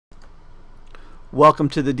Welcome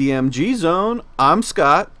to the DMG Zone. I'm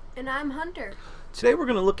Scott. And I'm Hunter. Today we're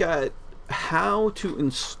going to look at how to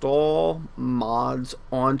install mods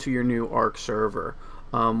onto your new ARK server.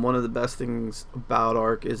 One of the best things about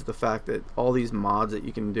ARK is the fact that all these mods that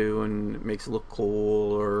you can do, and it makes it look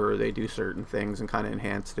cool, or they do certain things and kind of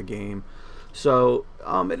enhance the game. So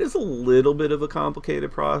it is a little bit of a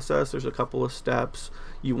complicated process. There's a couple of steps.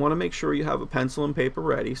 You want to make sure you have a pencil and paper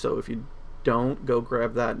ready, so if you don't, go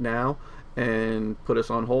grab that now and put us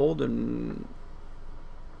on hold and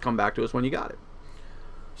come back to us when you got it.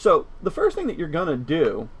 So the first thing that you're gonna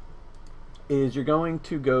do is you're going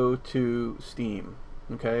to go to Steam,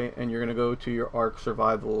 okay, and you're gonna go to your ARK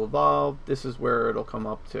Survival Evolved. This is where it'll come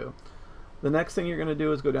up to. The next thing you're gonna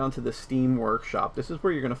do is go down to the Steam Workshop. This is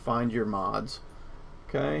where you're gonna find your mods,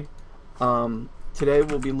 okay. Today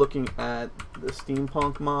we'll be looking at the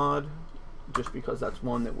Steampunk mod, just because that's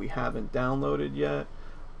one that we haven't downloaded yet.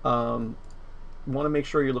 Want to make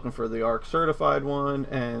sure you're looking for the ARK certified one,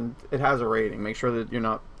 and it has a rating. Make sure that you're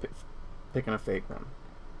not picking a fake one.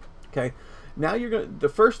 Okay, now the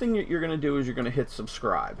first thing you're gonna do is you're gonna hit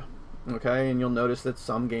subscribe. Okay, and you'll notice that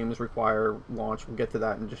some games require launch. We'll get to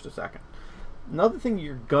that in just a second. Another thing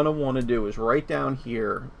you're gonna want to do is right down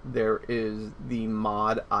here there is the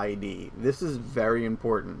mod ID. This is very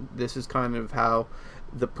important. This is kind of how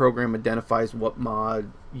the program identifies what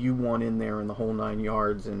mod you want in there in the whole 9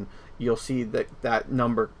 yards, and you'll see that that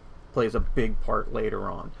number plays a big part later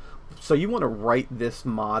on. So you want to write this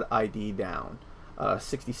mod ID down,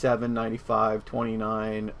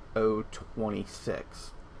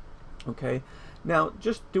 679529026. Okay, now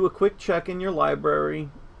just do a quick check in your library,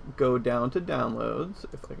 go down to downloads.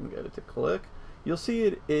 If I can get it to click, you'll see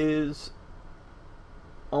it is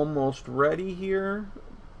almost ready here.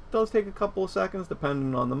 Does take a couple of seconds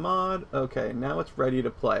depending on the mod. Okay, now it's ready to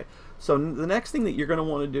play. So the next thing that you're going to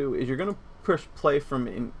want to do is you're going to push play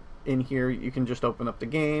from in here. You can just open up the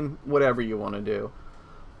game, whatever you want to do.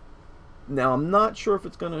 Now I'm not sure if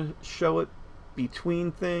it's going to show it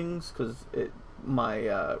between things, because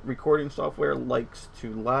my recording software likes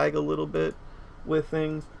to lag a little bit with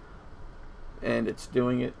things, and it's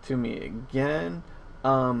doing it to me again.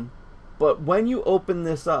 But when you open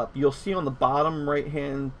this up, you'll see on the bottom right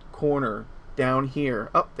hand corner down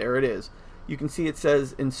here, oh, there it is. You can see it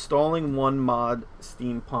says installing one mod,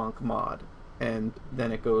 Steampunk mod, and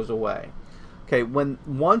then it goes away. Okay,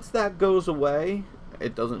 once that goes away,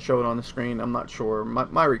 it doesn't show it on the screen. I'm not sure.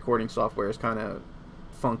 My recording software is kind of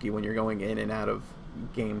funky when you're going in and out of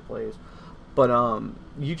gameplays. But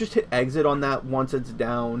you just hit exit on that once it's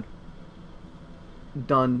done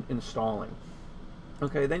installing.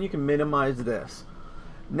 Okay, then you can minimize this.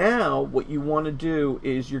 Now what you want to do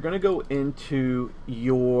is you're going to go into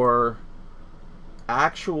your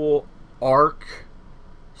actual ARK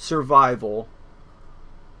survival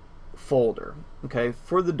folder. Okay,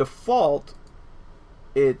 for the default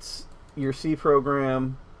it's your C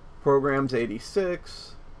program, programs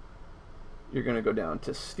 86. You're going to go down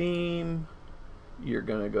to Steam. You're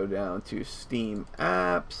going to go down to Steam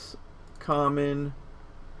apps, common,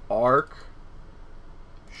 ARK,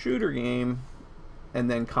 shooter game, and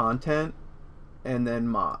then content, and then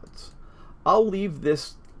mods. I'll leave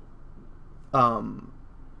this command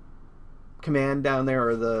down there,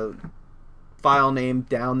 or the file name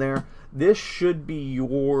down there. This should be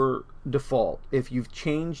your default. If you've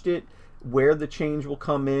changed it, where the change will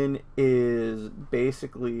come in is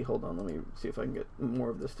basically, hold on, let me see if I can get more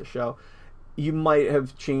of this to show. You might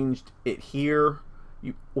have changed it here,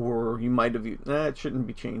 or you might have, it shouldn't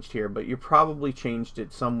be changed here, but you probably changed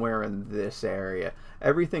it somewhere in this area.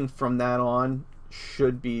 Everything from that on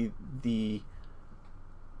should be the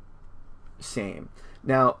same.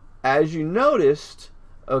 Now, as you noticed,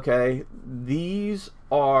 okay, these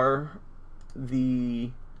are the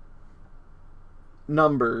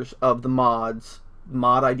numbers of the mods,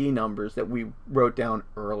 mod ID numbers that we wrote down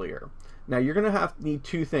earlier. Now you're going to need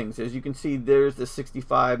two things. As you can see, there's the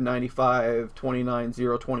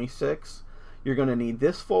 659529026. You're going to need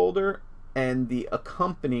this folder and the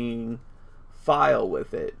accompanying file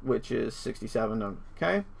with it, which is 67.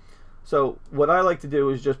 Okay, so what I like to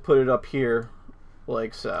do is just put it up here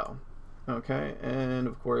like so. Okay, and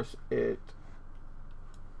of course it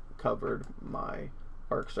covered my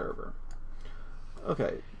ARK server.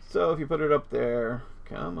 Okay, so if you put it up there,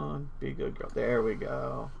 come on, be good girl. There we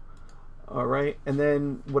go. Alright, and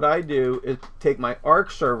then what I do is take my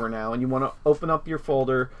ARK server now, and you want to open up your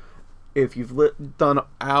folder. If you've done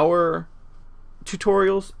our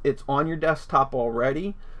tutorials, it's on your desktop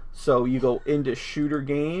already. So you go into shooter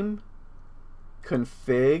game,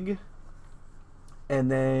 config, and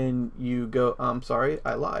then you go, I'm sorry,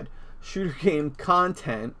 I lied. shooter game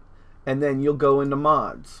content, and then you'll go into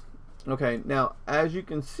mods. Okay, now as you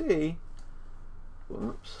can see,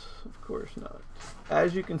 whoops, of course not.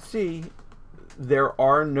 As you can see, there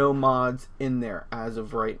are no mods in there as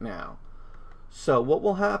of right now. So what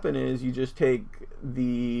will happen is you just take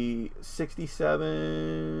the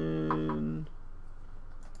 67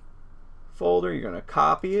 folder, you're going to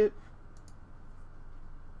copy it,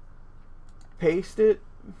 paste it,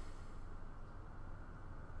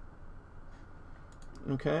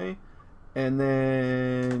 okay, and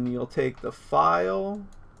then you'll take the file,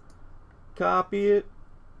 copy it,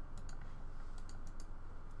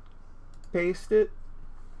 paste it,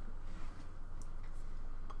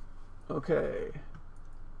 okay,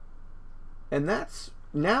 and that's,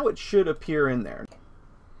 now it should appear in there.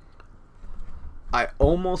 I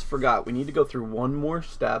almost forgot, we need to go through one more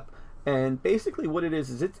step, and basically what it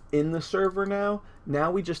is it's in the server now.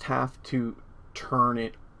 Now we just have to turn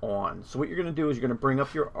it on. So what you're going to do is you're going to bring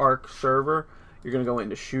up your ARK server, you're going to go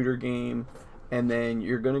into shooter game, and then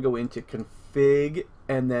you're going to go into config,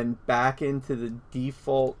 and then back into the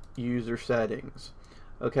default user settings.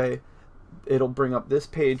 Okay, it'll bring up this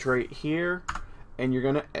page right here, and you're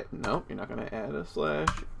going to, no, you're not going to add a slash,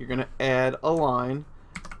 you're going to add a line,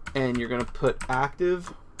 and you're going to put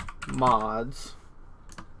ActiveMods.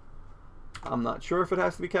 I'm not sure if it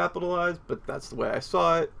has to be capitalized, but that's the way I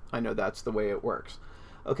saw it. I know that's the way it works.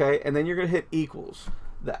 Okay, and then you're going to hit equals.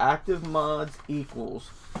 The ActiveMods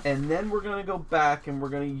equals. And then we're going to go back and we're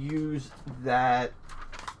going to use that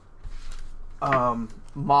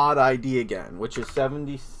mod ID again, which is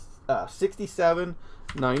 67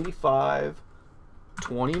 95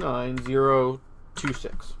 29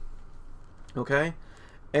 026. Okay?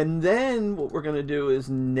 And then what we're going to do is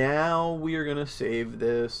now we are going to save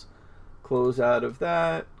this, close out of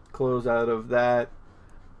that,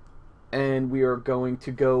 and we are going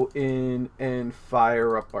to go in and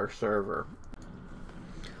fire up our server.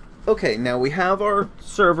 Okay, now we have our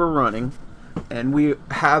server running and we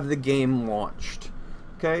have the game launched.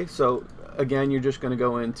 Okay, so again, you're just going to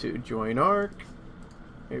go into join ARK,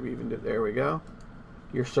 maybe even do, there we go.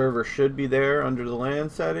 Your server should be there under the LAN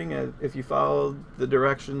setting if you followed the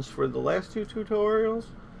directions for the last two tutorials.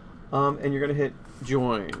 And you're going to hit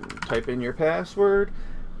join. Type in your password.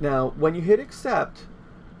 Now, when you hit accept,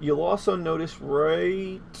 you'll also notice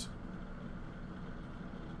right...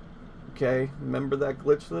 Okay, remember that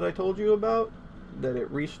glitch that I told you about? That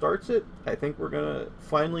it restarts it? I think we're going to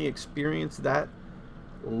finally experience that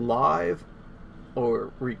live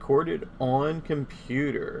or recorded on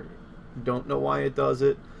computer. Don't know why it does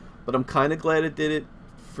it, but I'm kind of glad it did it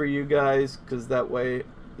for you guys, because that way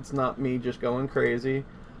it's not me just going crazy.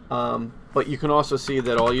 But you can also see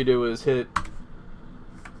that all you do is hit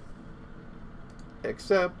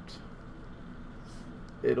accept,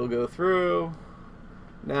 it'll go through.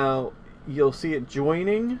 Now you'll see it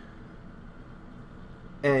joining,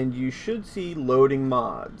 and you should see loading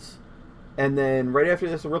mods. And then right after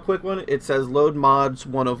this, a real quick one, it says load mods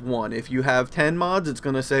 1 of 1. If you have 10 mods, it's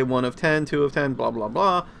going to say 1 of 10, 2 of 10, blah, blah,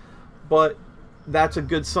 blah. But that's a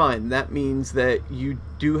good sign. That means that you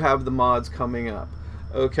do have the mods coming up.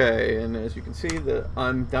 Okay, and as you can see,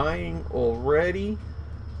 I'm dying already,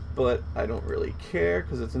 but I don't really care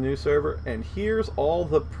because it's a new server. And here's all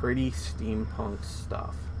the pretty steampunk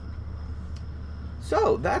stuff.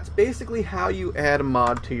 So that's basically how you add a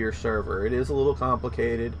mod to your server. It is a little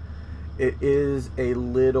complicated. It's a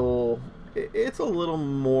little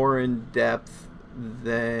more in depth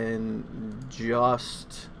than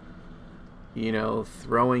just, you know,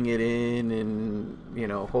 throwing it in and, you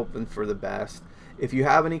know, hoping for the best. If you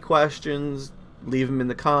have any questions, leave them in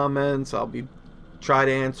the comments. I'll try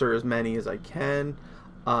to answer as many as I can.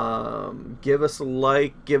 Give us a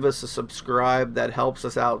like, give us a subscribe. That helps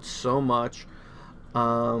us out so much.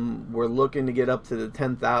 We're looking to get up to the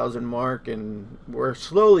 10,000 mark, and we're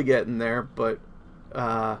slowly getting there, but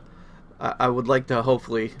I would like to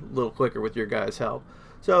hopefully a little quicker with your guys' help.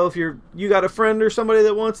 So if you got a friend or somebody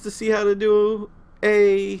that wants to see how to do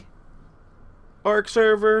a ARK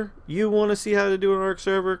server, you want to see how to do an ARK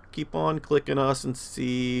server, keep on clicking us and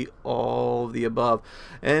see all the above.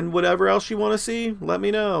 And whatever else you want to see, let me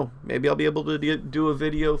know. Maybe I'll be able to do a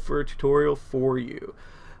video for a tutorial for you.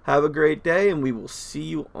 Have a great day, and we will see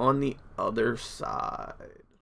you on the other side.